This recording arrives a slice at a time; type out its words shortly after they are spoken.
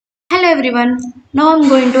everyone, now I'm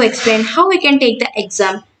going to explain how we can take the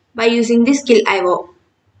exam by using the Skill.io.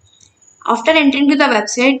 After entering to the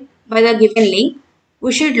website by the given link,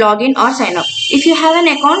 we should log in or sign up. If you have an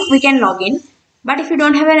account, we can log in, but if you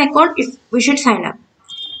don't have an account, we should sign up.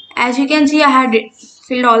 As you can see, I have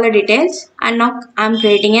filled all the details and now I'm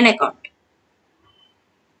creating an account.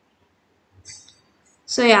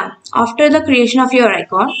 So yeah, after the creation of your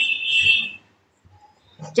account,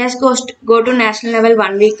 just go to national level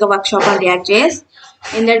 1 week workshop on React.js.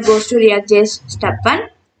 In that goes to React.js step 1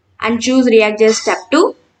 and choose React.js step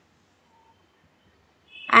 2.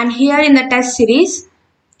 And here in the test series,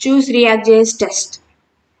 choose React.js test.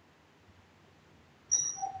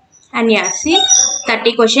 And yeah, see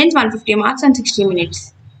 30 questions, 150 marks and 60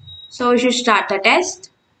 minutes. So we should start the test.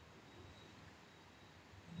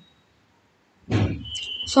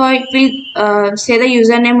 So it will say the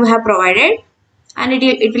username we have provided and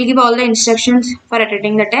it will give all the instructions for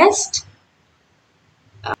attending the test.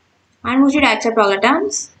 And we should accept all the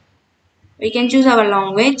terms. We can choose our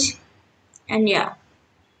language and yeah.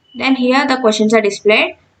 Then here the questions are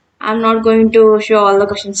displayed. I'm not going to show all the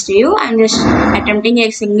questions to you. I'm just attempting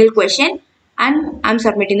a single question and I'm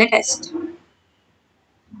submitting the test.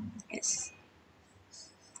 Yes.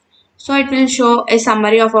 So it will show a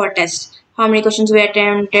summary of our test. How many questions we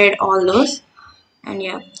attempted, all those. And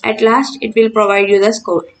yeah, at last it will provide you the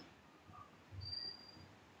score.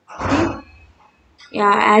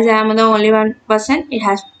 Yeah, as I am the only one person, it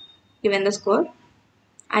has given the score.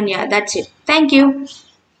 And yeah, that's it. Thank you.